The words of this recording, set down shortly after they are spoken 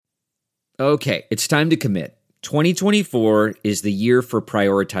Okay, it's time to commit. 2024 is the year for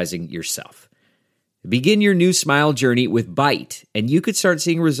prioritizing yourself. Begin your new smile journey with Byte, and you could start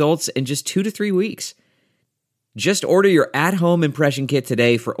seeing results in just 2 to 3 weeks. Just order your at-home impression kit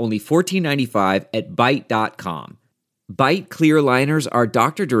today for only $14.95 at Byte.com. Byte clear liners are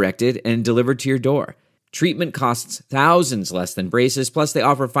doctor-directed and delivered to your door. Treatment costs thousands less than braces, plus they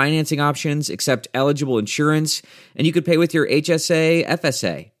offer financing options, accept eligible insurance, and you could pay with your HSA,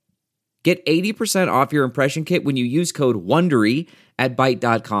 FSA. Get 80% off your impression kit when you use code WONDERY at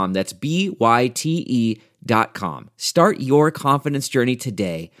Byte.com. That's BYTE.com. Start your confidence journey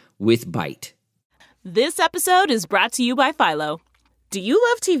today with Byte. This episode is brought to you by Philo. Do you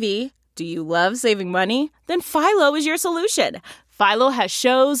love TV? Do you love saving money? Then Philo is your solution. Philo has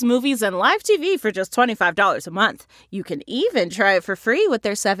shows, movies, and live TV for just $25 a month. You can even try it for free with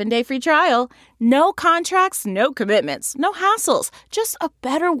their 7-day free trial. No contracts, no commitments, no hassles. Just a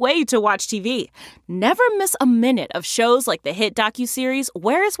better way to watch TV. Never miss a minute of shows like the hit docuseries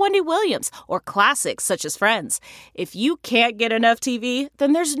Where is Wendy Williams? Or classics such as Friends. If you can't get enough TV,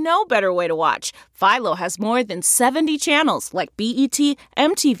 then there's no better way to watch. Philo has more than 70 channels like BET,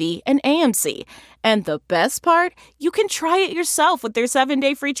 MTV, and AMC. And the best part? You can try it yourself with their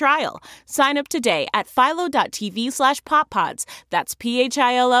 7-day free trial. Sign up today at philo.tv/poppods. That's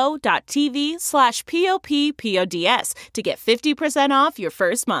philo.tv/POPPODS to get 50% off your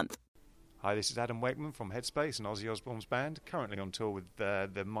first month. Hi, this is Adam Wakeman from Headspace and Ozzy Osbourne's band, currently on tour with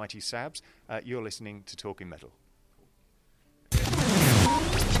the Mighty Sabs. You're listening to Talking Metal.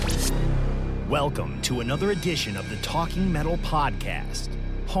 Welcome to another edition of the Talking Metal Podcast,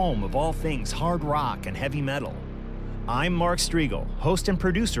 home of all things hard rock and heavy metal. I'm Mark Striegel, host and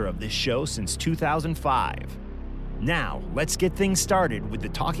producer of this show since 2005. Now, let's get things started with the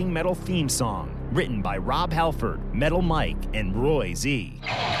Talking Metal theme song, written by Rob Halford, Metal Mike, and Roy Z.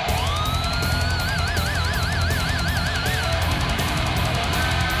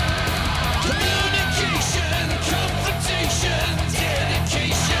 Communication, confrontation,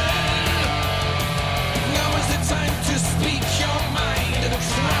 dedication. Now is the time to speak your mind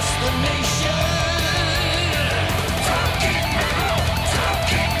across the nation. Talking metal,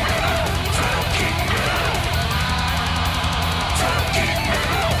 talking metal, talking metal. Talking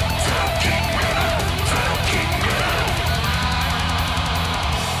metal, talking metal, talking metal.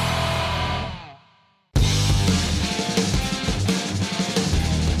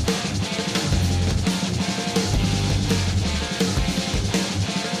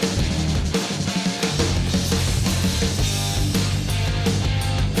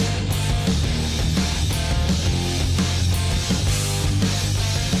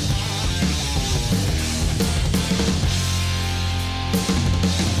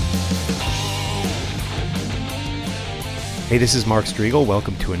 Hey, this is Mark Striegel.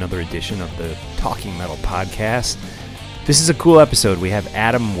 Welcome to another edition of the Talking Metal Podcast. This is a cool episode. We have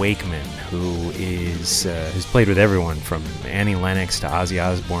Adam Wakeman, who has played with everyone from Annie Lennox to Ozzy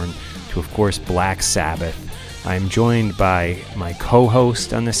Osbourne to, of course, Black Sabbath. I'm joined by my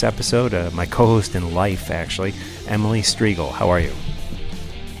co-host on this episode, my co-host in life, actually, Emily Striegel. How are you?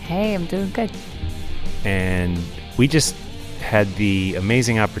 Hey, I'm doing good. And we just had the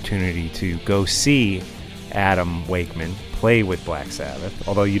amazing opportunity to go see Adam Wakeman play with Black Sabbath,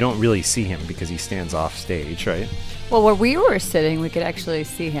 although you don't really see him because he stands off stage, right? Well, where we were sitting, we could actually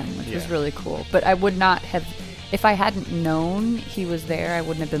see him, which was really cool. But I would not have, if I hadn't known he was there, I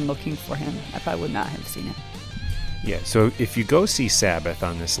wouldn't have been looking for him if I would not have seen him. Yeah, so if you go see Sabbath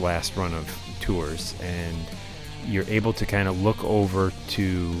on this last run of tours and you're able to kind of look over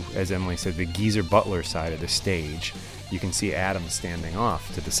to, as Emily said, the Geezer Butler side of the stage, you can see Adam standing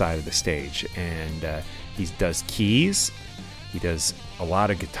off to the side of the stage. And he does keys. He does a lot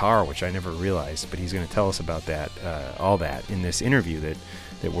of guitar, which I never realized, but he's going to tell us about that, all that, in this interview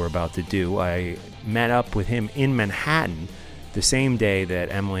that we're about to do. I met up with him in Manhattan the same day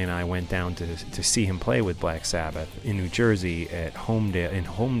that Emily and I went down to see him play with Black Sabbath in New Jersey at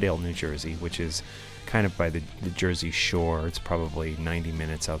Homedale, New Jersey, which is kind of by the Jersey Shore. It's probably 90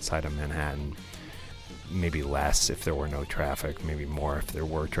 minutes outside of Manhattan. Maybe less if there were no traffic, maybe more if there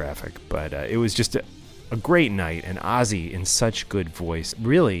were traffic. But it was just a great night, and Ozzy in such good voice.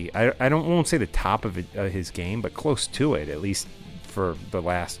 Really, I won't say the top of his game, but close to it, at least for the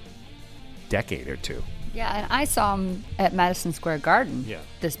last decade or two. Yeah, and I saw him at Madison Square Garden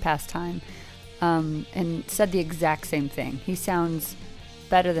this past time, and said the exact same thing. He sounds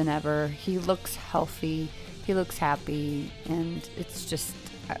better than ever. He looks healthy. He looks happy, and it's just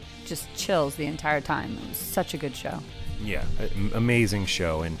chills the entire time. It was such a good show. Yeah, amazing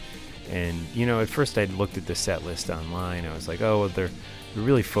show. And you know, at first I'd looked at the set list online. I was like, oh,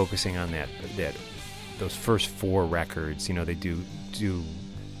 really focusing on those first 4 records. You know, they do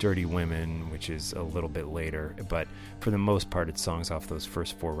Dirty Women, which is a little bit later, but for the most part it's songs off those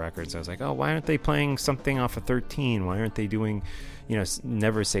first 4 records. I was like, oh, why aren't they playing something off of 13? Why aren't they doing, you know,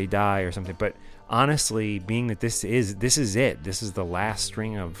 Never Say Die or something? But honestly, being that this is it, this is the last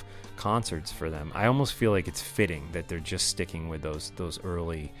string of concerts for them, I almost feel like it's fitting that they're just sticking with those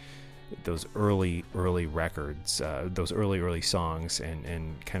early records, those early songs,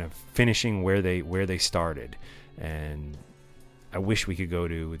 and kind of finishing where they started. And I wish we could go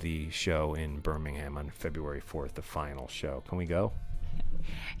to the show in Birmingham on February 4th, the final show. Can we go?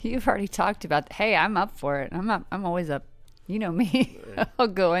 You've already talked about, hey, I'm up for it. I'm always up. You know me. I'll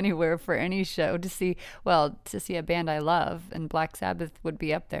go anywhere for any show to see a band I love, and Black Sabbath would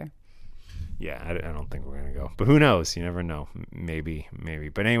be up there. Yeah, I don't think we're going to go. But who knows? You never know. Maybe.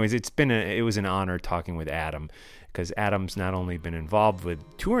 But anyways, it was an honor talking with Adam, because Adam's not only been involved with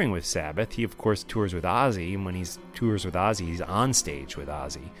touring with Sabbath, he, of course, tours with Ozzy. And when he tours with Ozzy, he's on stage with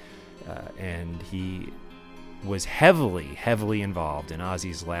Ozzy. And he was heavily involved in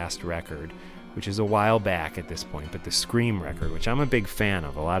Ozzy's last record, which is a while back at this point, but the Scream record, which I'm a big fan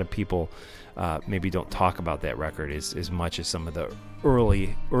of. A lot of people maybe don't talk about that record as much as some of the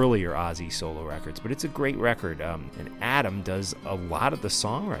earlier Ozzy solo records, but it's a great record. And Adam does a lot of the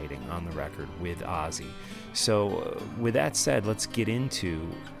songwriting on the record with Ozzy. So with that said, let's get into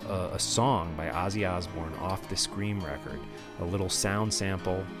a song by Ozzy Osbourne off the Scream record, a little sound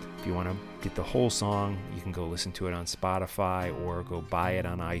sample. If you want to get the whole song, you can go listen to it on Spotify or go buy it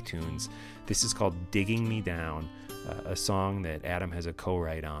on iTunes. This is called Digging Me Down, a song that Adam has a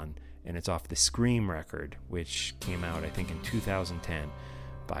co-write on, and it's off the Scream record, which came out, I think, in 2010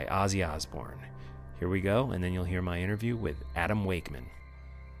 by Ozzy Osbourne. Here we go, and then you'll hear my interview with Adam Wakeman.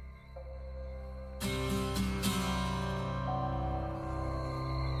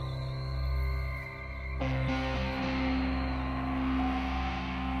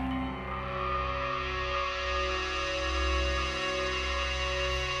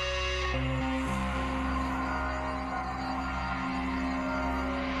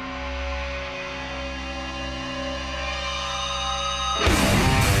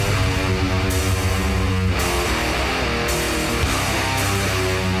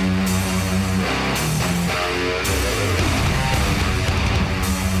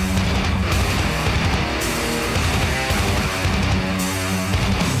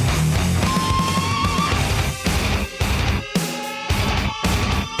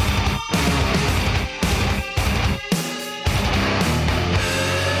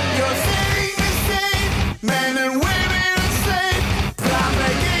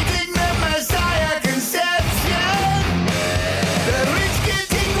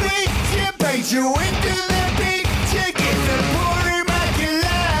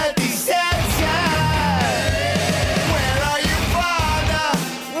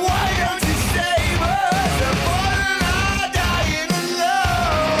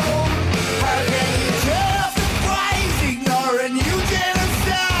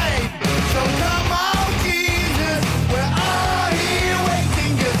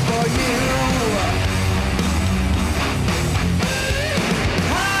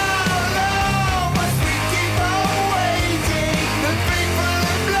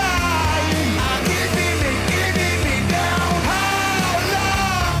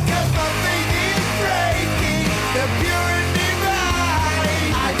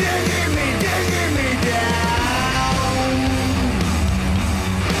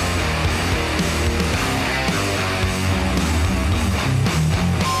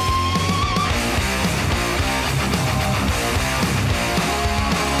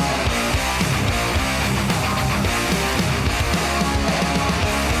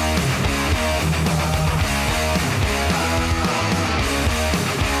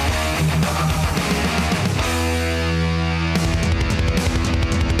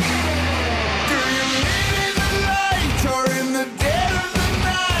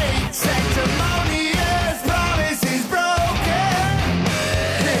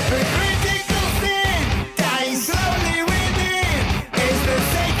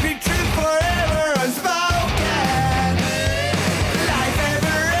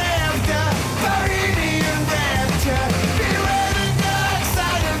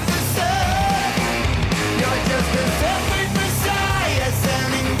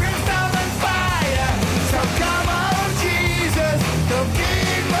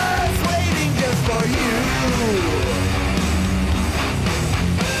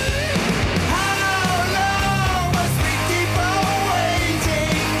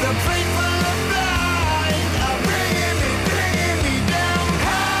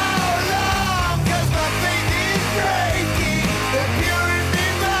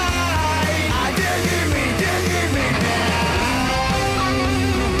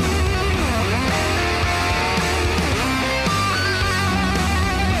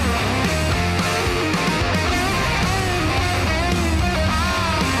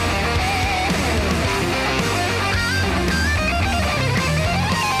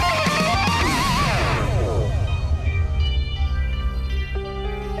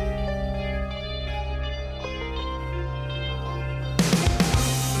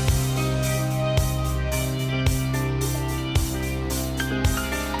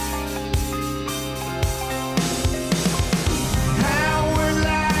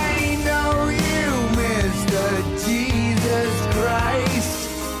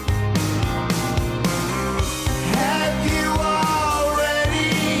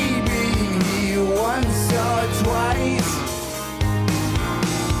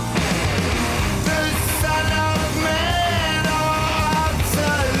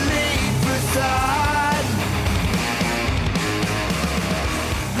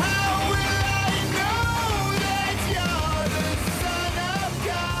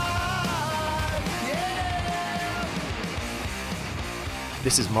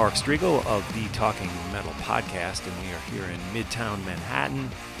 This is Mark Strigl of the Talking Metal Podcast, and we are here in Midtown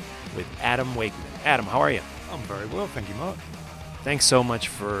Manhattan with Adam Wakeman. Adam, how are you? I'm very well, thank you, Mark. Thanks so much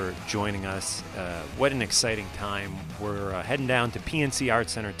for joining us. What an exciting time. We're heading down to PNC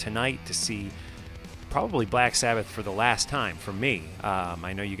Arts Center tonight to see probably Black Sabbath for the last time for me.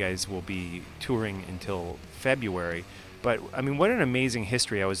 I know you guys will be touring until February, but I mean, what an amazing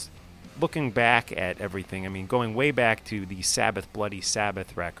history. I was looking back at everything. I mean, going way back to the Sabbath Bloody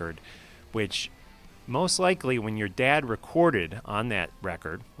Sabbath record, which most likely when your dad recorded on that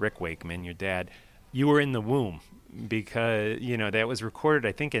record, Rick Wakeman, your dad, you were in the womb, because, you know, that was recorded,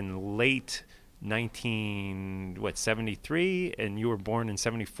 I think, in late 73, and you were born in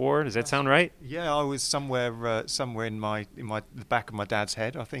 74. Does that sound right? Yeah, I was somewhere in the back of my dad's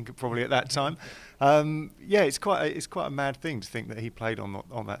head, I think, probably at that time. Yeah, it's quite a mad thing to think that he played on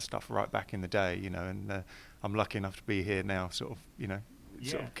that stuff right back in the day, you know, and I'm lucky enough to be here now, sort of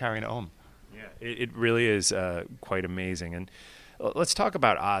carrying it on. Yeah, it really is quite amazing. And let's talk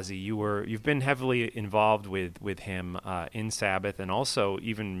about Ozzy. You've been heavily involved with him in Sabbath, and also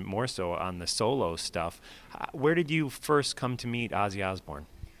even more so on the solo stuff. Where did you first come to meet Ozzy Osbourne?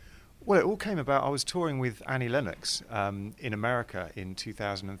 Well, it all came about. I was touring with Annie Lennox in America in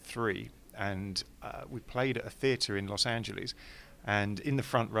 2003, and we played at a theatre in Los Angeles. And in the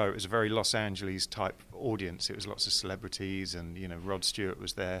front row, it was a very Los Angeles type audience. It was lots of celebrities, and Rod Stewart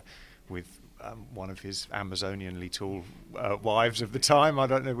was there with one of his Amazonianly tall wives of the time. I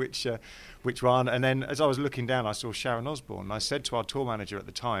don't know which one. And then as I was looking down, I saw Sharon Osbourne. And I said to our tour manager at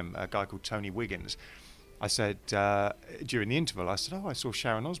the time, a guy called Tony Wiggins, I said, during the interval, I said, I saw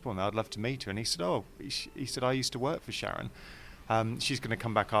Sharon Osbourne there. I'd love to meet her. And he said, I used to work for Sharon. She's going to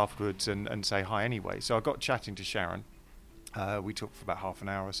come back afterwards and say hi anyway. So I got chatting to Sharon. We talked for about half an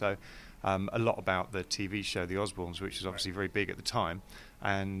hour or so. A lot about the TV show The Osbournes, which was obviously very big at the time,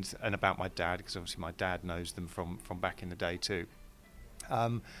 and about my dad, because obviously my dad knows them from back in the day too.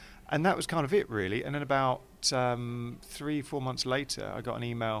 And that was kind of it, really. And then about 3-4 months later, I got an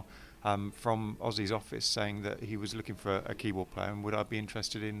email from Ozzy's office saying that he was looking for a keyboard player and would I be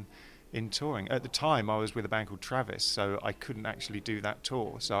interested in touring. At the time, I was with a band called Travis, so I couldn't actually do that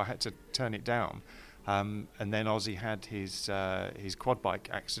tour, so I had to turn it down. And then Ozzy had his quad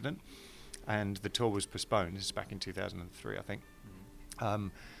bike accident, and the tour was postponed. This is back in 2003, I think.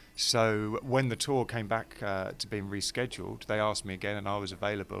 So when the tour came back to being rescheduled, they asked me again, and I was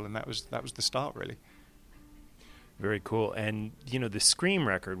available, and that was the start, really. Very cool. And the Scream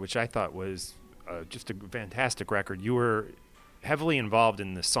record, which I thought was just a fantastic record, you were heavily involved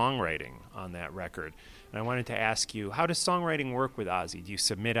in the songwriting on that record. And I wanted to ask you, how does songwriting work with Ozzy? Do you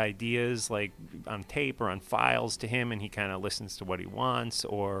submit ideas like on tape or on files to him and he kind of listens to what he wants,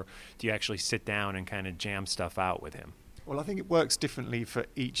 or do you actually sit down and kind of jam stuff out with him? Well, I think it works differently for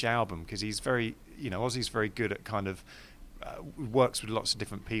each album, because he's very, Ozzy's very good at kind of works with lots of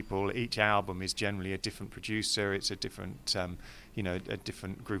different people. Each album is generally a different producer. It's a different, a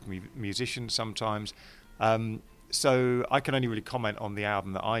different group of musicians sometimes. So I can only really comment on the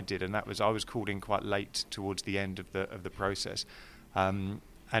album that I did, and I was called in quite late towards the end of the process, and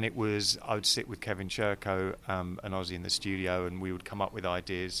it was I would sit with Kevin Churko and Ozzy in the studio, and we would come up with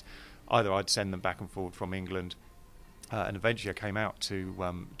ideas. Either I'd send them back and forward from England, and eventually I came out to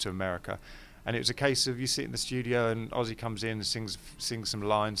America, and it was a case of you sit in the studio and Ozzy comes in and sings some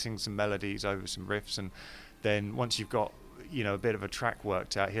lines, sings some melodies over some riffs, and then once you've got a bit of a track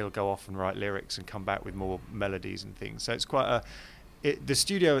worked out, he'll go off and write lyrics and come back with more melodies and things. So it's quite the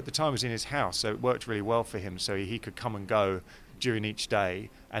studio at the time was in his house, so it worked really well for him, so he could come and go during each day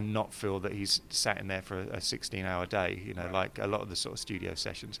and not feel that he's sat in there for a 16-hour day, like a lot of the sort of studio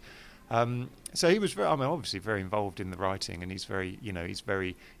sessions. So he was obviously very involved in the writing, and he's very,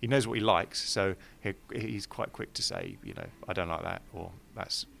 he knows what he likes, so he's quite quick to say, I don't like that, or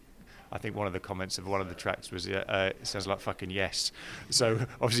that's. I think one of the comments of one of the tracks was, it sounds like fucking yes. So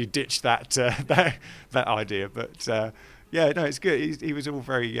obviously ditched that idea. But it's good. He was all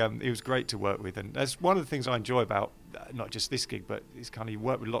very, he was great to work with. And that's one of the things I enjoy about not just this gig, but it's kind of you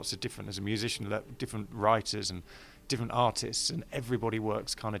work with lots of different, as a musician, different writers and different artists, and everybody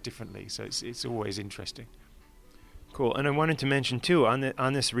works kind of differently. So it's always interesting. Cool. And I wanted to mention too,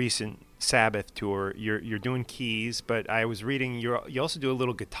 on this recent Sabbath tour, you're doing keys, but I was reading you also do a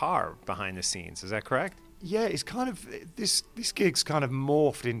little guitar behind the scenes. Is that correct? Yeah, it's kind of this gig's kind of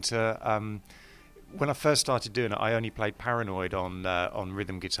morphed into. When I first started doing it, I only played Paranoid on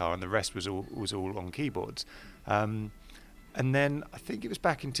rhythm guitar, and the rest was all on keyboards. And then I think it was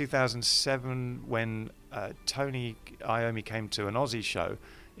back in 2007 when Tony Iommi came to an Ozzy show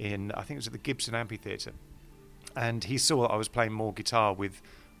I think it was at the Gibson Amphitheatre. and he saw that I was playing more guitar with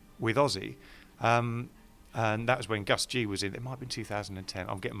Ozzy. And that was when Gus G was in. It might have been 2010.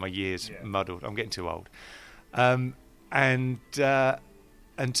 I'm getting my years muddled. I'm getting too old. And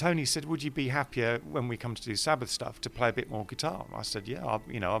Tony said, "Would you be happier when we come to do Sabbath stuff to play a bit more guitar?" I said, "Yeah,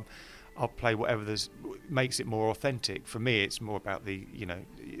 I'll play whatever makes it more authentic. For me, it's more about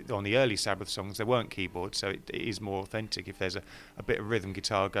on the early Sabbath songs there weren't keyboards, so it is more authentic. If there's a bit of rhythm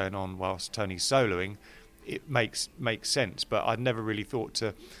guitar going on whilst Tony's soloing, it makes sense. But I'd never really thought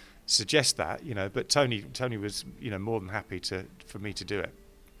to suggest that, but Tony was more than happy for me to do it.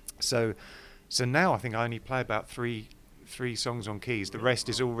 So now I think I only play about three songs on keys. The rest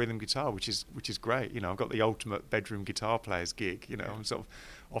is all rhythm guitar, which is great. I've got the ultimate bedroom guitar player's gig. I'm sort of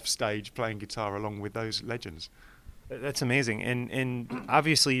off stage playing guitar along with those legends. That's amazing, and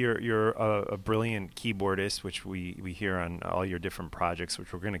obviously you're a brilliant keyboardist, which we hear on all your different projects,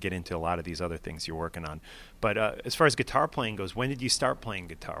 which we're going to get into a lot of these other things you're working on. But as far as guitar playing goes, when did you start playing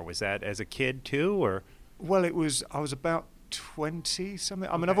guitar? Was that as a kid too, or? Well, I was about 20 something.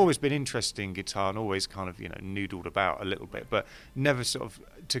 I mean, I've always been interested in guitar and always kind of noodled about a little bit, but never sort of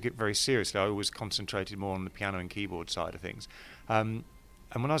took it very seriously. I always concentrated more on the piano and keyboard side of things. And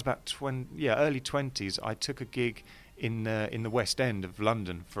when I was about early 20s, I took a gig in the West End of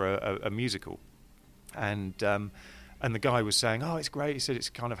London for a musical, and the guy was saying, "Oh, it's great." He said it's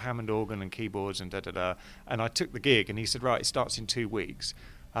kind of Hammond organ and keyboards and da da da. And I took the gig, and he said, "Right, it starts in 2 weeks."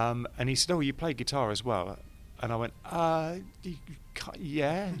 And he said, "Oh, you play guitar as well?" And I went,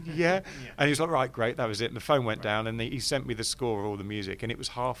 yeah. And he was like, "Right, great." That was it. And the phone went down, and he sent me the score of all the music, and it was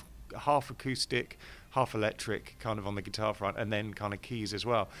half acoustic, half electric, kind of on the guitar front, and then kind of keys as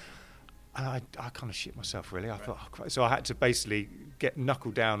well. And I kind of shit myself, really. I thought, so I had to basically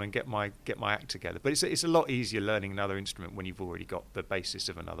knuckle down and get my act together. But it's a lot easier learning another instrument when you've already got the basis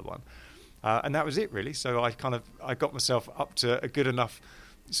of another one. And that was it, really. So I got myself up to a good enough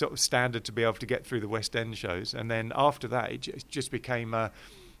sort of standard to be able to get through the West End shows. And then after that, it just became a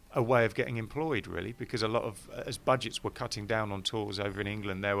way of getting employed, really, because a lot of, as budgets were cutting down on tours over in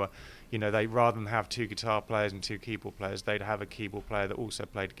England, there were, they rather than have 2 guitar players and 2 keyboard players, they'd have a keyboard player that also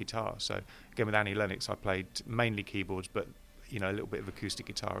played guitar. So again, with Annie Lennox, I played mainly keyboards, but a little bit of acoustic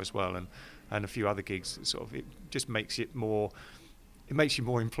guitar as well, and a few other gigs. Sort of, it just makes you more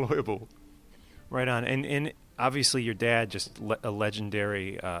employable. Right on. And obviously your dad, just a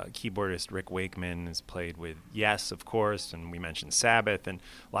legendary keyboardist, Rick Wakeman, has played with Yes, of course, and we mentioned Sabbath and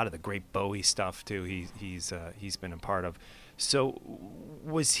a lot of the great Bowie stuff too. He's been a part of. So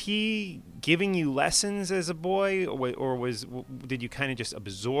was he giving you lessons as a boy, or did you kind of just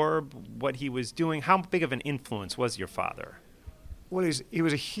absorb what he was doing? How big of an influence was your father? Well, he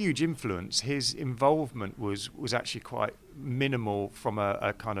was a huge influence. His involvement was actually quite minimal from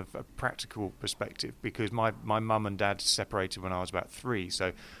a kind of a practical perspective, because my mum and dad separated when I was about 3.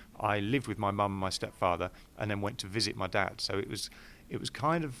 So I lived with my mum and my stepfather, and then went to visit my dad. So it was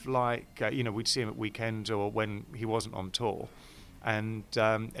kind of like we'd see him at weekends or when he wasn't on tour, and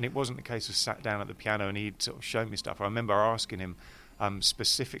it wasn't the case of sat down at the piano and he'd sort of show me stuff. I remember asking him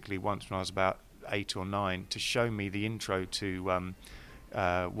specifically once when I was about 8 or 9 to show me the intro to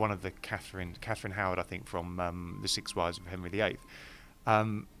one of the Catherine Howard, I think, from The Six Wives of Henry VIII,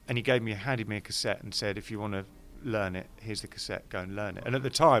 and he handed me a cassette and said, "If you want to learn it, here's the cassette, go and learn it." And at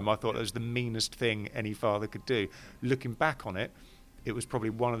the time I thought it was the meanest thing any father could do. Looking back on it, it was probably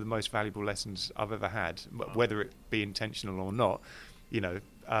one of the most valuable lessons I've ever had, whether it be intentional or not.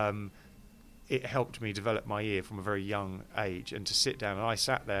 It helped me develop my ear from a very young age, and to sit down, and I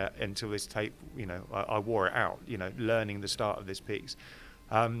sat there until this tape, I wore it out, learning the start of this piece.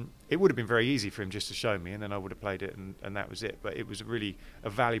 It would have been very easy for him just to show me, and then I would have played it, and that was it. But it was really a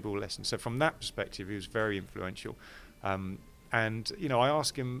valuable lesson. So from that perspective, he was very influential. And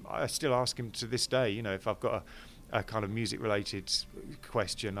I still ask him to this day, if I've got a kind of music-related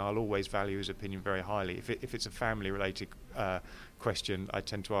question, I'll always value his opinion very highly. If it's a family-related question, I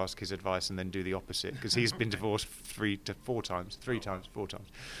tend to ask his advice and then do the opposite, because he's been divorced 3 to 4 times.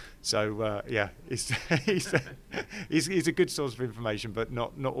 So he's a good source of information, but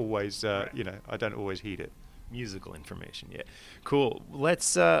not always. Right. I don't always heed it. Musical information, yeah. Cool.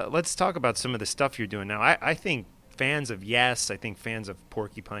 Let's talk about some of the stuff you're doing now. I think fans of Yes, I think fans of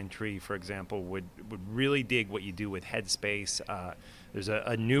Porcupine Tree, for example, would really dig what you do with Headspace. There's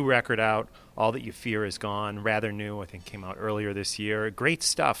a new record out, All That You Fear Is Gone, rather new, I think came out earlier this year. Great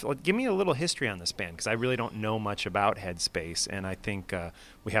stuff. Give me a little history on this band, because I really don't know much about Headspace, and I think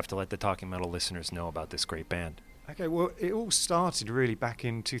we have to let the Talking Metal listeners know about this great band. Okay, well, it all started really back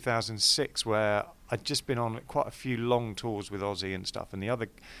in 2006, where I'd just been on quite a few long tours with Ozzy and stuff, and the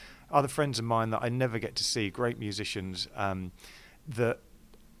other friends of mine that I never get to see, great musicians, that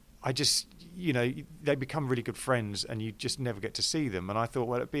I just, they become really good friends and you just never get to see them. And I thought,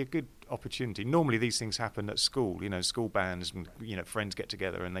 well, it'd be a good opportunity. Normally these things happen at school, school bands and, friends get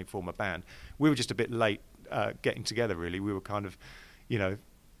together and they form a band. We were just a bit late getting together, really. We were kind of,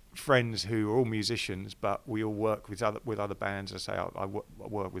 friends who are all musicians, but we all work with other bands. I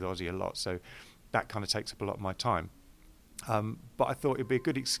work with Ozzy a lot, so that kind of takes up a lot of my time. But I thought it'd be a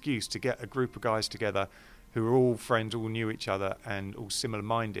good excuse to get a group of guys together who are all friends, all knew each other and all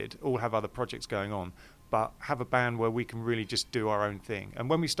similar-minded, all have other projects going on, but have a band where we can really just do our own thing. And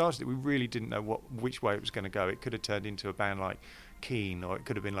when we started it, we really didn't know which way it was going to go. It could have turned into a band like Keane, or it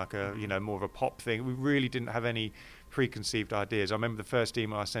could have been like a more of a pop thing. We really didn't have any preconceived ideas. I remember the first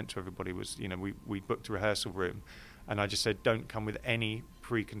email I sent to everybody was, we booked a rehearsal room, and I just said, don't come with any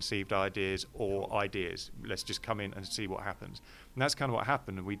preconceived ideas or ideas. Let's just come in and see what happens. And that's kind of what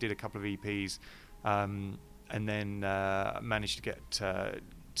happened. And we did a couple of EPs, and then managed to get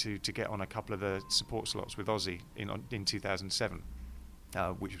to get on a couple of the support slots with Ozzy in 2007,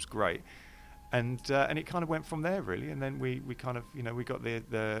 which was great. And it kind of went from there, really. And then we kind of we got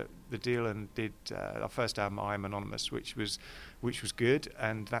the deal and did our first album, I Am Anonymous, which was good,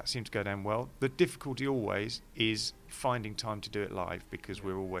 and that seemed to go down well. The difficulty always is finding time to do it live, because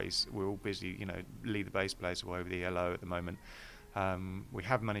we're all busy. Lee, the bass player's away with the ELO at the moment. We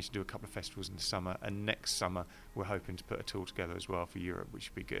have managed to do a couple of festivals in the summer, and next summer we're hoping to put a tour together as well for Europe, which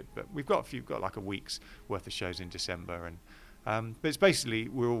should be good. But we've got like a week's worth of shows in December, and but it's basically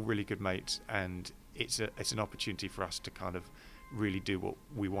we're all really good mates, and it's an opportunity for us to kind of really do what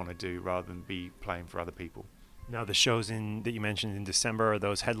we want to do rather than be playing for other people. Now, the shows that you mentioned in December, are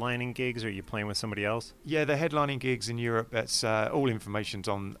those headlining gigs, or are you playing with somebody else? Yeah, they're headlining gigs in Europe. That's all information's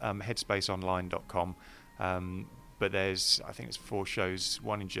on headspaceonline.com. But I think it's 4 shows,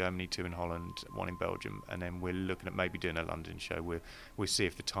 1 in Germany, 2 in Holland, 1 in Belgium, and then we're looking at maybe doing a London show. We'll see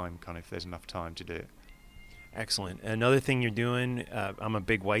if there's enough time to do it. Excellent. Another thing you're doing, I'm a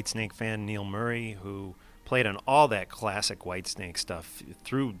big Whitesnake fan, Neil Murray, who played on all that classic Whitesnake stuff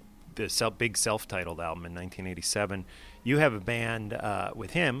through the big self-titled album in 1987. You have a band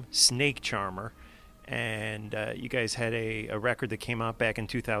with him, Snake Charmer, and you guys had a record that came out back in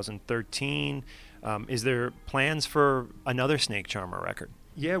 2013. Is there plans for another Snake Charmer record?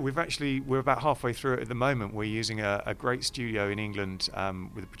 Yeah, we're about halfway through it at the moment. We're using a great studio in England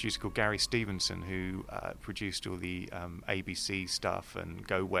with a producer called Gary Stevenson, who produced all the ABC stuff and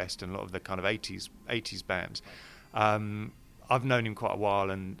Go West and a lot of the kind of 80s bands. I've known him quite a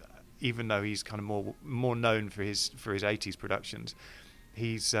while, and even though he's kind of more known for his 80s productions,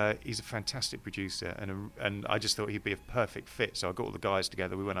 he's a fantastic producer, and I just thought he'd be a perfect fit. So I got all the guys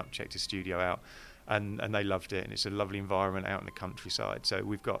together. We went up, checked his studio out, and they loved it. And it's a lovely environment out in the countryside. So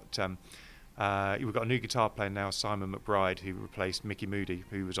we've got a new guitar player now, Simon McBride, who replaced Mickey Moody,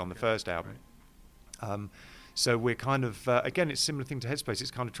 who was on the first album. Right. So we're kind of again, it's a similar thing to Headspace.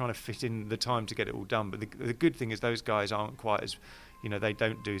 It's kind of trying to fit in the time to get it all done. But the good thing is those guys aren't quite as they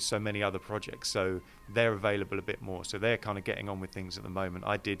don't do so many other projects, so they're available a bit more. So they're kind of getting on with things at the moment.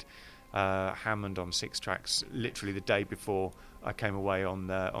 I did Hammond on 6 tracks literally the day before I came away on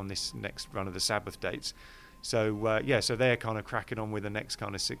this next run of the Sabbath dates. So so they're kind of cracking on with the next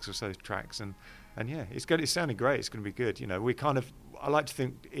kind of 6 or so tracks, and yeah, it's good. It's sounding great. It's going to be good. I like to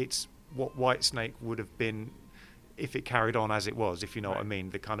think it's what Whitesnake would have been if it carried on as it was, if you know right. what I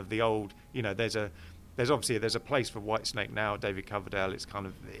mean. The kind of the old, there's a place for Whitesnake now. David Coverdale, it's kind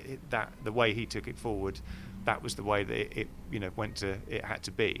of that the way he took it forward, that was the way that it had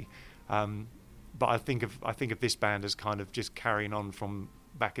to be. But I think of this band as kind of just carrying on from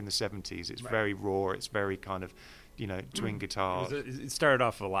back in the 70s. It's right. very raw. It's very kind of twin guitars. It started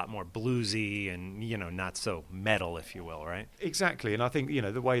off a lot more bluesy and not so metal, if you will, right? Exactly. And I think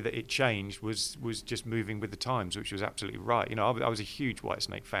the way that it changed was just moving with the times, which was absolutely right. I was a huge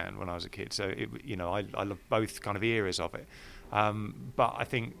Whitesnake fan when I was a kid, so I love both kind of eras of it. But I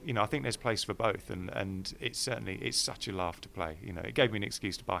think there's place for both, and it's such a laugh to play. It gave me an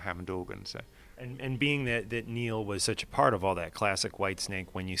excuse to buy a Hammond organ. So. And being that Neil was such a part of all that classic Whitesnake,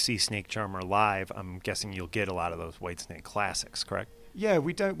 when you see Snake Charmer live, I'm guessing you'll get a lot of those Whitesnake classics, correct? Yeah,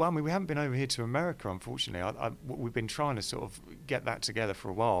 we don't. Well, I mean, we haven't been over here to America, unfortunately. We've been trying to sort of get that together for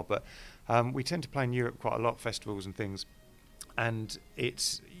a while, but we tend to play in Europe quite a lot, festivals and things. And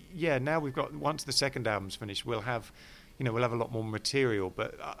now we've got, once the second album's finished, we'll have a lot more material.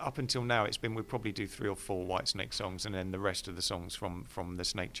 But up until now, we'll probably do 3 or 4 Whitesnake songs, and then the rest of the songs from the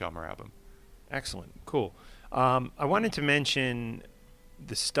Snake Charmer album. Excellent. Cool. I wanted to mention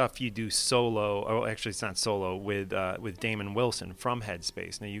the stuff you do solo. Oh, actually, it's not solo with Damon Wilson from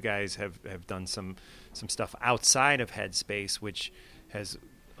Headspace. Now, you guys have done some stuff outside of Headspace, which has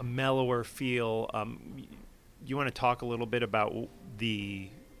a mellower feel. You want to talk a little bit about the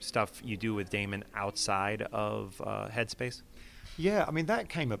stuff you do with Damon outside of Headspace? Yeah, I mean, that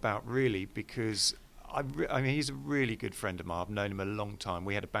came about really because I mean, he's a really good friend of mine. I've known him a long time.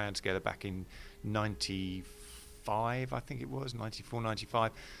 We had a band together back in 95, I think it was, 94,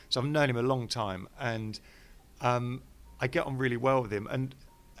 95. So I've known him a long time, and I get on really well with him. And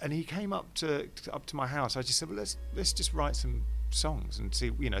he came up to my house. I just said, well, let's just write some songs and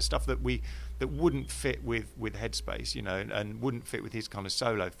see, stuff that wouldn't fit with Headspace, and wouldn't fit with his kind of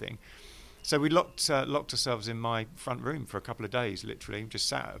solo thing. So we locked ourselves in my front room for a couple of days, literally, just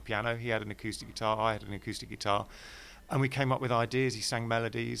sat at a piano. He had an acoustic guitar, I had an acoustic guitar, and we came up with ideas. He sang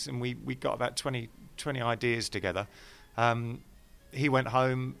melodies, and we got about 20 ideas together. He went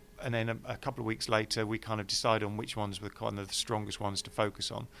home, and then a couple of weeks later, we kind of decided on which ones were kind of the strongest ones to focus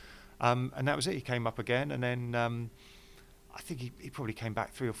on. And that was it. He came up again, and then I think he probably came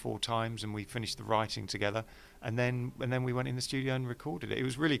back 3 or 4 times, and we finished the writing together. And then we went in the studio and recorded it. It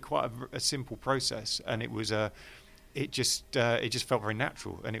was really quite a simple process, and it just felt very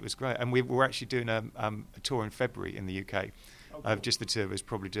natural, and it was great. And we're actually doing a tour in February in the UK. Oh, cool. Just the two of us,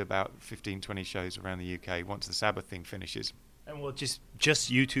 probably do about 15-20 shows around the UK once the Sabbath thing finishes. And well, just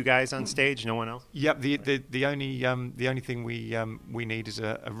you two guys on stage, no one else? Yep. The only thing we need is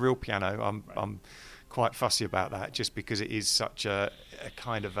a real piano. I'm quite fussy about that, just because it is such a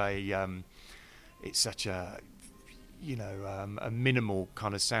kind of it's such a minimal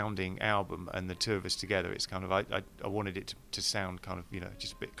kind of sounding album, and the two of us together, it's kind of I wanted it to sound kind of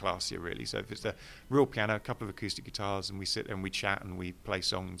just a bit classier, really. So if it's a real piano, a couple of acoustic guitars, and we sit there and we chat and we play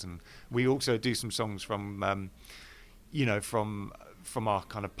songs, and we also do some songs from from our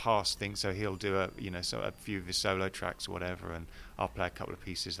kind of past things. So he'll do a few of his solo tracks or whatever, and I'll play a couple of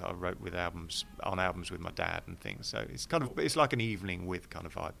pieces that I wrote with albums with my dad and things. So it's like an evening with kind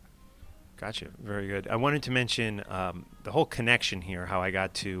of vibe. Gotcha. Very good. I wanted to mention the whole connection here, how I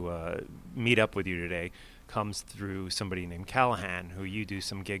got to meet up with you today, comes through somebody named Callahan, who you do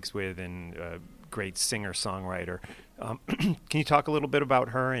some gigs with, and a great singer-songwriter. Can you talk a little bit about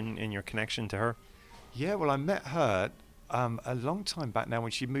her and your connection to her? Yeah, well, I met her a long time back now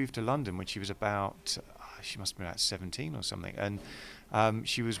when she moved to London, when she was about, she must have been about 17 or something. And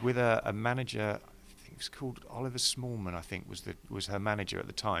she was with a manager, I think it was called Oliver Smallman, I think was her manager at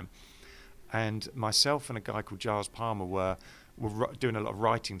the time. And myself and a guy called Giles Palmer were doing a lot of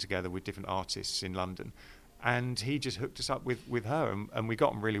writing together with different artists in London. And he just hooked us up with her, and we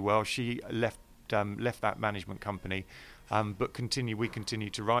got on really well. She left that management company, but we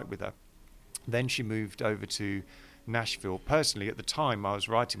continued to write with her. Then she moved over to Nashville. Personally, at the time I was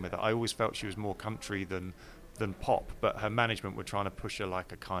writing with her, I always felt she was more country than pop, but her management were trying to push her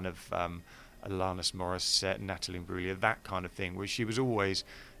like a kind of Alanis Morissette, Natalie Imbruglia, that kind of thing, where she was always,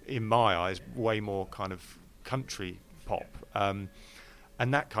 in my eyes, way more kind of country pop. And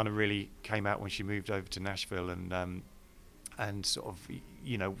that kind of really came out when she moved over to Nashville and sort of,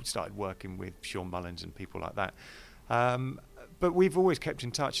 started working with Sean Mullins and people like that. But we've always kept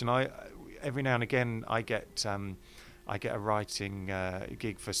in touch, and every now and again I get a writing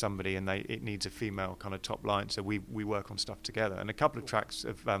gig for somebody, and it needs a female kind of top line, so we work on stuff together. And a couple of tracks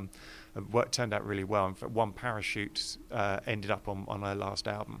have turned out really well. In fact, one, Parachute, ended up on her last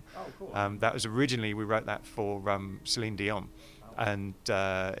album. Oh, cool. That was originally, we wrote that for Celine Dion, and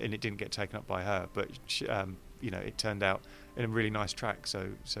it didn't get taken up by her, but she, it turned out in a really nice track,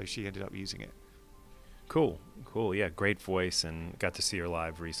 so she ended up using it. Cool. Yeah, great voice, and got to see her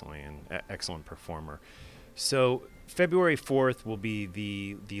live recently, and excellent performer. So February 4th will be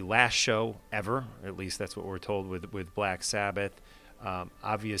the last show ever, at least that's what we're told with Black Sabbath.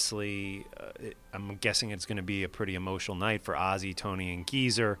 Obviously, I'm guessing it's going to be a pretty emotional night for Ozzy, Tony, and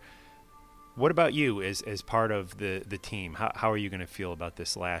Geezer. What about you as part of the team? How are you going to feel about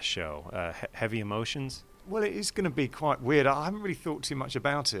this last show? Heavy emotions? Well, it is going to be quite weird. I haven't really thought too much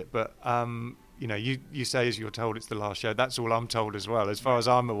about it, but you say as you're told it's the last show. That's all I'm told as well. As far as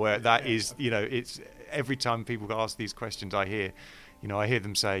I'm aware, that is, it's every time people ask these questions, I hear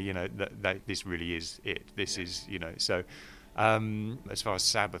them say, that this really is it. This is, so as far as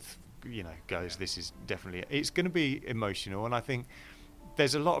Sabbath, goes, this is definitely, it's going to be emotional, and I think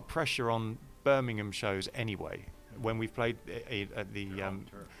there's a lot of pressure on Birmingham shows anyway. When we've played at the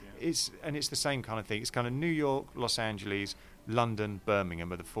it's the same kind of thing. It's kind of New York, Los Angeles, London,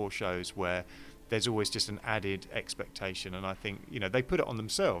 Birmingham are the 4 shows where there's always just an added expectation, and I think they put it on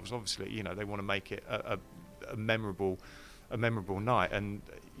themselves. Obviously, they want to make it a a memorable night. And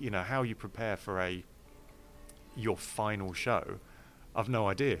how you prepare for your final show, I've no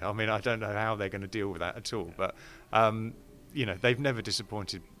idea. I mean, I don't know how they're going to deal with that at all. But they've never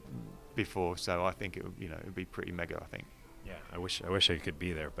disappointed before, so I think it would be pretty mega, I think. Yeah, I wish I could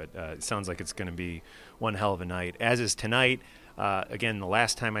be there, but it sounds like it's going to be one hell of a night, as is tonight. Again, the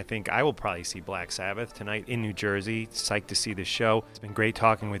last time I think I will probably see Black Sabbath tonight in New Jersey. Psyched to see this show. It's been great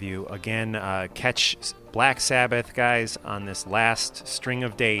talking with you. Again, catch Black Sabbath, guys, on this last string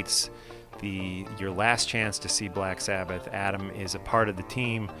of dates. Your last chance to see Black Sabbath. Adam is a part of the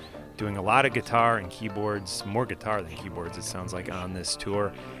team, doing a lot of guitar and keyboards, more guitar than keyboards, it sounds like, on this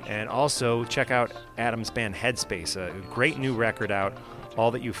tour. And also check out Adam's band Headspace, a great new record out,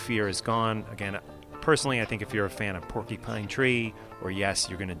 All That You Fear Is Gone. Again, personally, I think if you're a fan of Porcupine Tree or Yes,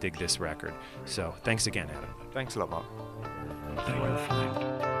 you're going to dig this record. So thanks again, Adam. Thanks a lot, Mark. They will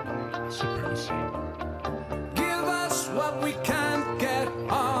find supremacy. Give us what we can't get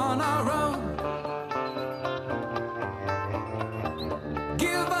on our own.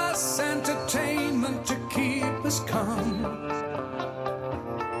 Give us entertainment to keep us calm.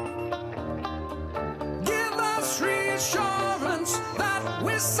 Give us reassurance that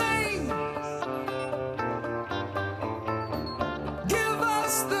we're sane. Give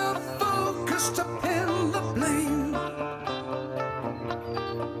us the focus to pin the blame.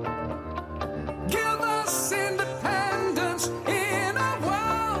 Give us independence in a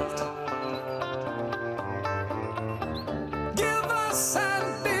world. Give us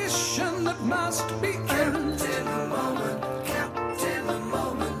ambition that must be earned. Captain the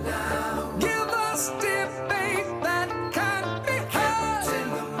moment now. Give us debate that can't be heard.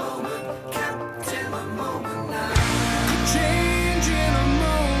 Captain the moment now. Could change in a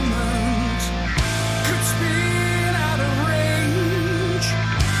moment. Could spin out of range.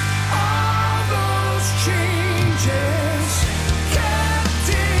 All those changes kept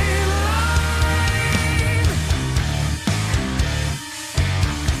in line.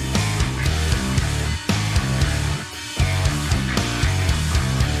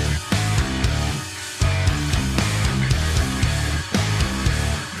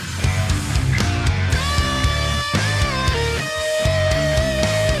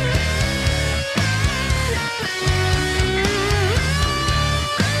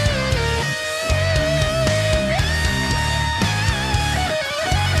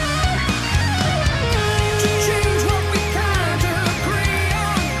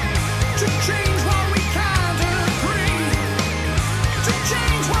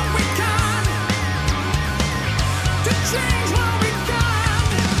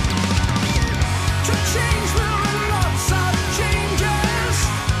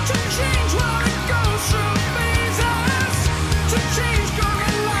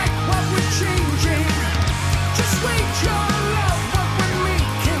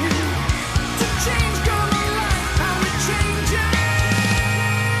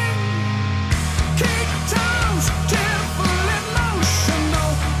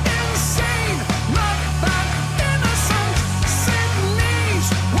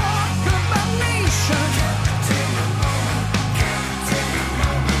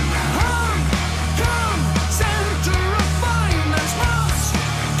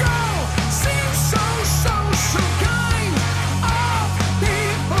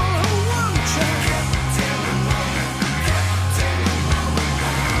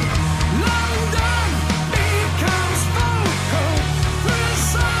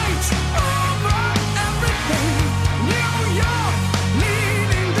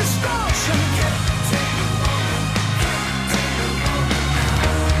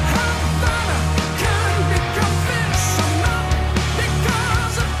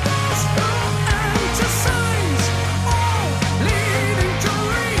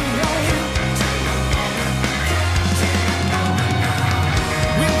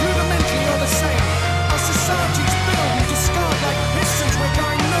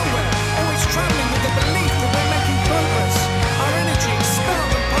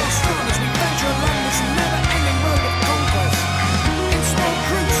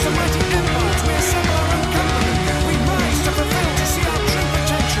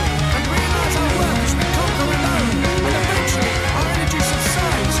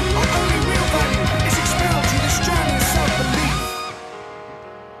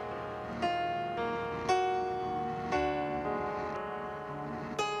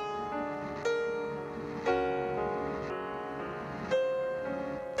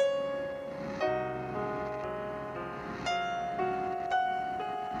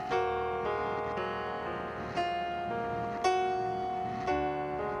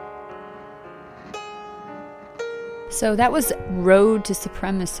 So that was Road to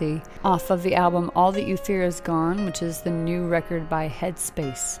Supremacy off of the album All That You Fear Is Gone, which is the new record by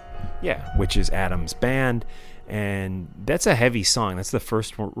Headspace. Yeah, which is Adam's band. And that's a heavy song. That's the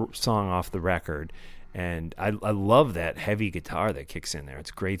first song off the record. And I love that heavy guitar that kicks in there.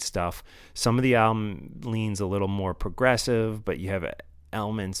 It's great stuff. Some of the album leans a little more progressive, but you have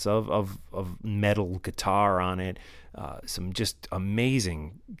elements of metal guitar on it. Some just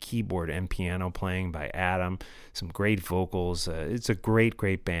amazing keyboard and piano playing by Adam. Some great vocals. It's a great,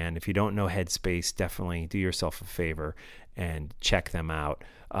 great band. If you don't know Headspace, definitely do yourself a favor and check them out.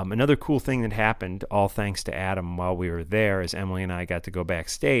 Another cool thing that happened, all thanks to Adam while we were there, is Emily and I got to go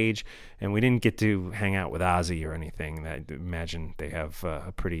backstage, and we didn't get to hang out with Ozzy or anything. I imagine they have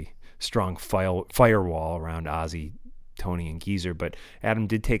a pretty strong firewall around Ozzy, Tony, and Geezer, but Adam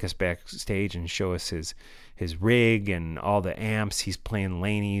did take us backstage and show us his rig and all the amps. He's playing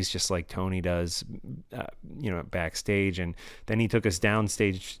Laney's just like Tony does, backstage. And then he took us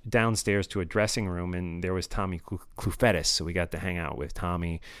downstairs to a dressing room, and there was Tommy Clufetis. So we got to hang out with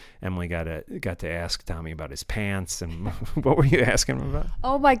Tommy. Emily got to ask Tommy about his pants. And what were you asking him about?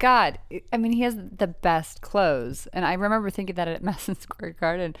 Oh my God. I mean, he has the best clothes. And I remember thinking that at Madison Square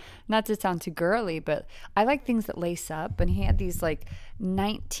Garden, not to sound too girly, but I like things that lace up. And he had these like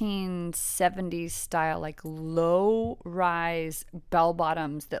 1970s style, like low rise bell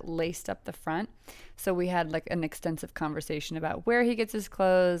bottoms that laced up the front. So we had like an extensive conversation about where he gets his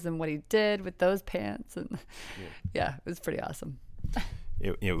clothes and what he did with those pants. And yeah, it was pretty awesome.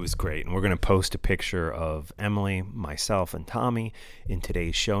 It was great. And we're going to post a picture of Emily, myself, and Tommy in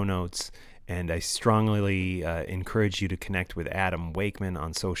today's show notes. And I strongly encourage you to connect with Adam Wakeman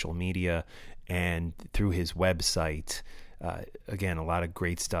on social media and through his website. Again, a lot of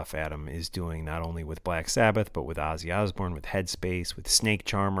great stuff Adam is doing, not only with Black Sabbath, but with Ozzy Osbourne, with Headspace, with Snake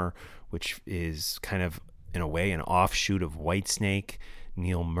Charmer, which is kind of, in a way, an offshoot of Whitesnake.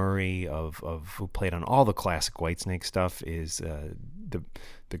 Neil Murray, of who played on all the classic Whitesnake stuff, is the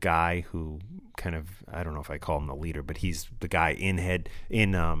guy who kind of, I don't know if I call him the leader, but he's the guy in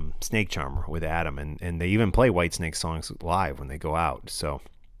Snake Charmer with Adam, and they even play Whitesnake songs live when they go out. So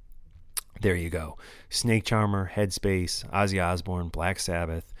there you go. Snake Charmer, Headspace, Ozzy Osbourne, Black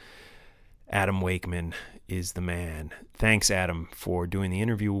Sabbath. Adam Wakeman is the man. Thanks, Adam, for doing the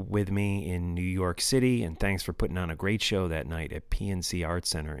interview with me in New York City, and thanks for putting on a great show that night at PNC Arts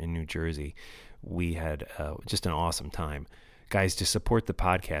Center in New Jersey. We had just an awesome time. Guys, to support the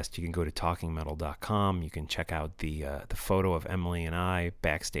podcast, you can go to talkingmetal.com. You can check out the photo of Emily and I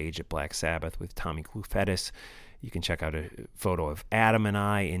backstage at Black Sabbath with Tommy Clufetis. You can check out a photo of Adam and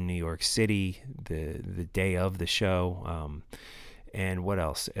I in New York City the day of the show. And what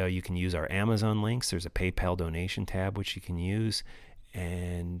else? You can use our Amazon links. There's a PayPal donation tab, which you can use.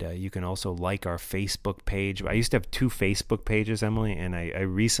 And you can also like our Facebook page. I used to have 2 Facebook pages, Emily, and I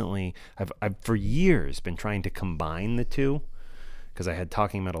recently, I've for years been trying to combine the 2, because I had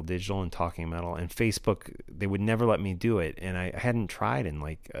Talking Metal Digital and Talking Metal, and Facebook, they would never let me do it. And I hadn't tried in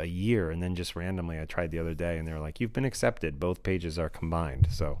like a year, and then just randomly I tried the other day, and they were like, you've been accepted. Both pages are combined.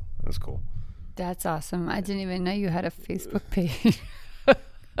 So that was cool. That's awesome. I didn't even know you had a Facebook page.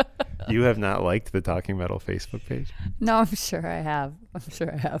 You have not liked the Talking Metal Facebook page? No, I'm sure I have.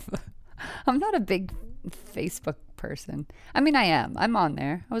 I'm not a big Facebook person. I mean, I am. I'm on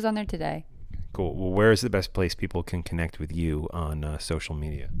there. I was on there today. Cool. Well, where is the best place people can connect with you on social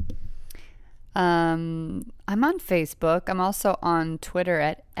media? I'm on Facebook. I'm also on Twitter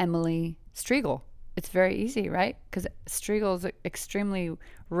at Emily Striegel. It's very easy, right? Because Striegel is an extremely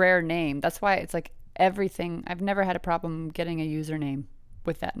rare name. That's why it's like everything. I've never had a problem getting a username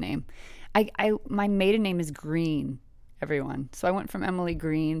with that name. My maiden name is Green, everyone. So I went from Emily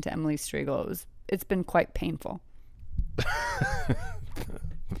Green to Emily Striegel. It's been quite painful.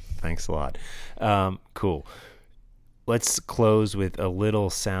 Thanks a lot. Cool. Let's close with a little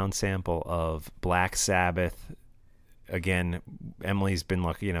sound sample of Black Sabbath. Again, Emily's been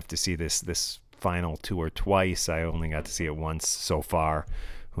lucky enough to see this final tour twice. I only got to see it once so far.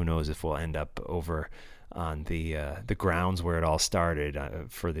 Who knows if we'll end up over on the grounds where it all started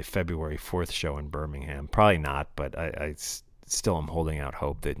for the February 4th show in Birmingham. Probably not, but I still am holding out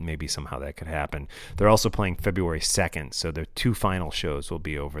hope that maybe somehow that could happen. They're also playing February 2nd, so their 2 final shows will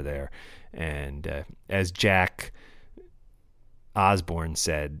be over there. And as Jack Osbourne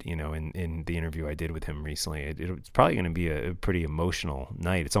said, in the interview I did with him recently, it's probably going to be a pretty emotional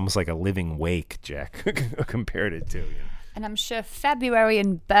night. It's almost like a living wake, Jack compared it to. And I'm sure February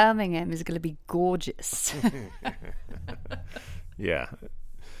in Birmingham is going to be gorgeous. Yeah.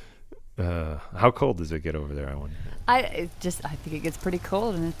 How cold does it get over there, I wonder? I think it gets pretty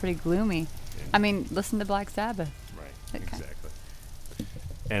cold and it's pretty gloomy. I mean, listen to Black Sabbath. Right. Exactly.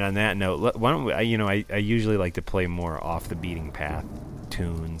 And on that note, why don't we? I usually like to play more off the beating path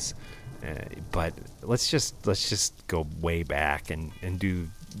tunes, but let's just go way back and do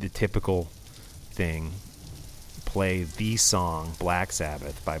the typical thing. Play the song Black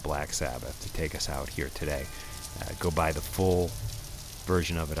Sabbath by Black Sabbath to take us out here today. Go buy the full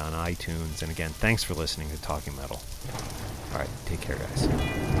version of it on iTunes. And again, thanks for listening to Talking Metal. All right, take care, guys.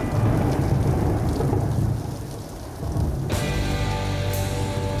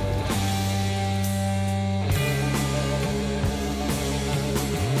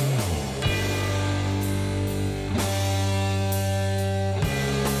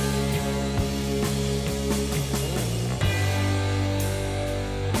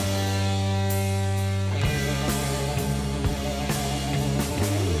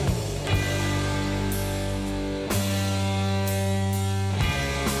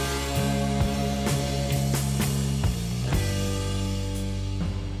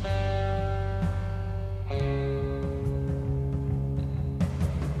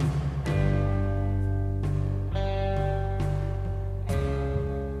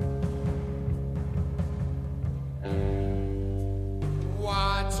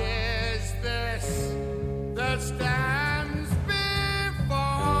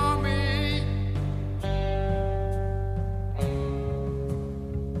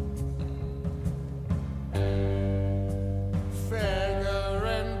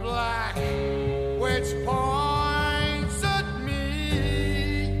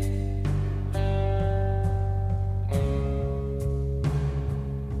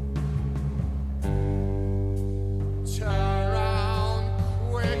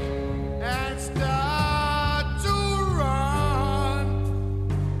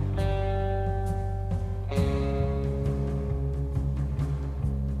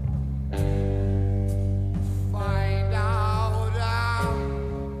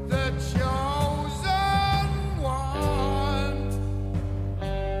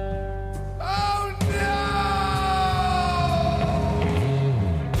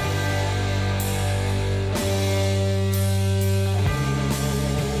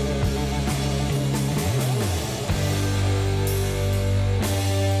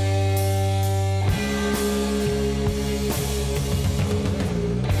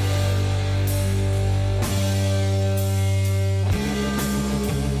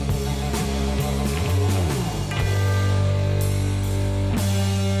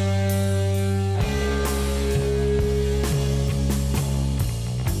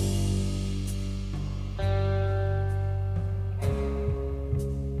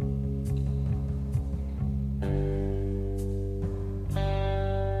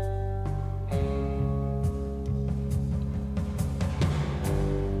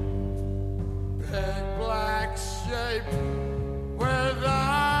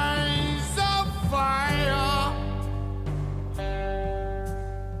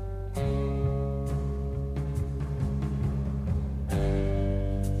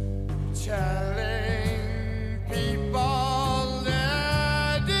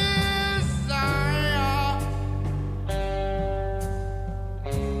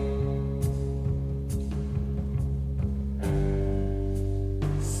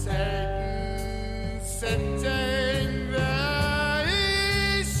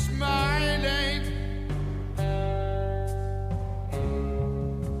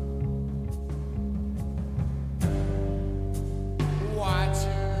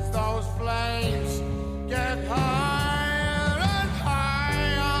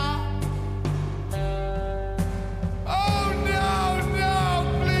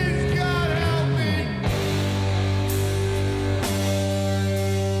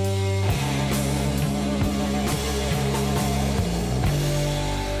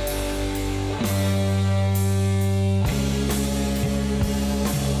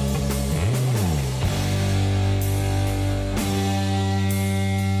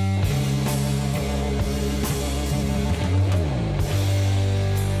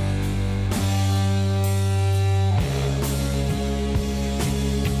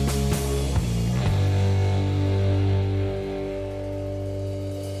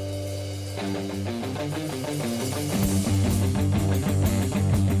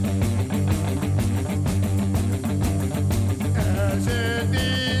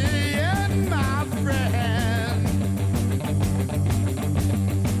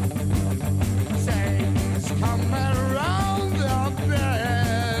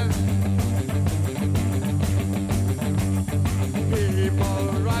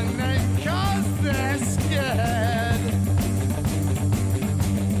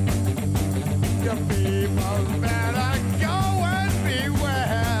 People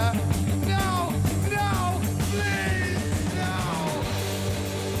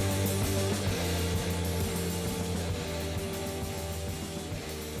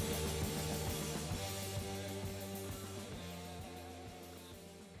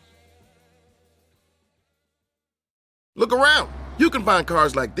Look around. You can find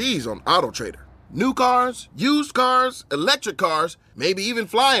cars like these on AutoTrader. New cars, used cars, electric cars, maybe even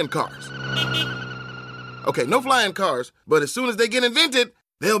flying cars. Okay, no flying cars, but as soon as they get invented,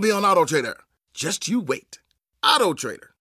 they'll be on AutoTrader. Just you wait. AutoTrader.